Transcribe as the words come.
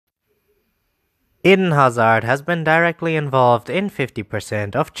Eden Hazard has been directly involved in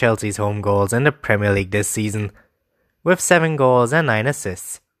 50% of Chelsea's home goals in the Premier League this season, with 7 goals and 9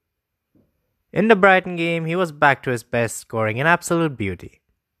 assists. In the Brighton game, he was back to his best, scoring in absolute beauty.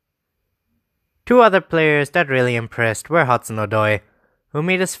 Two other players that really impressed were Hudson-Odoi, who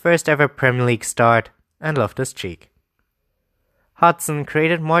made his first ever Premier League start, and Loftus-Cheek. Hudson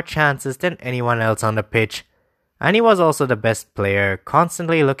created more chances than anyone else on the pitch, and he was also the best player,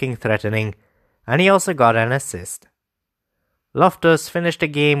 constantly looking threatening, and he also got an assist. Loftus finished the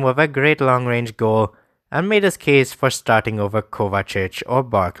game with a great long-range goal and made his case for starting over Kovacic or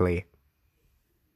Barkley.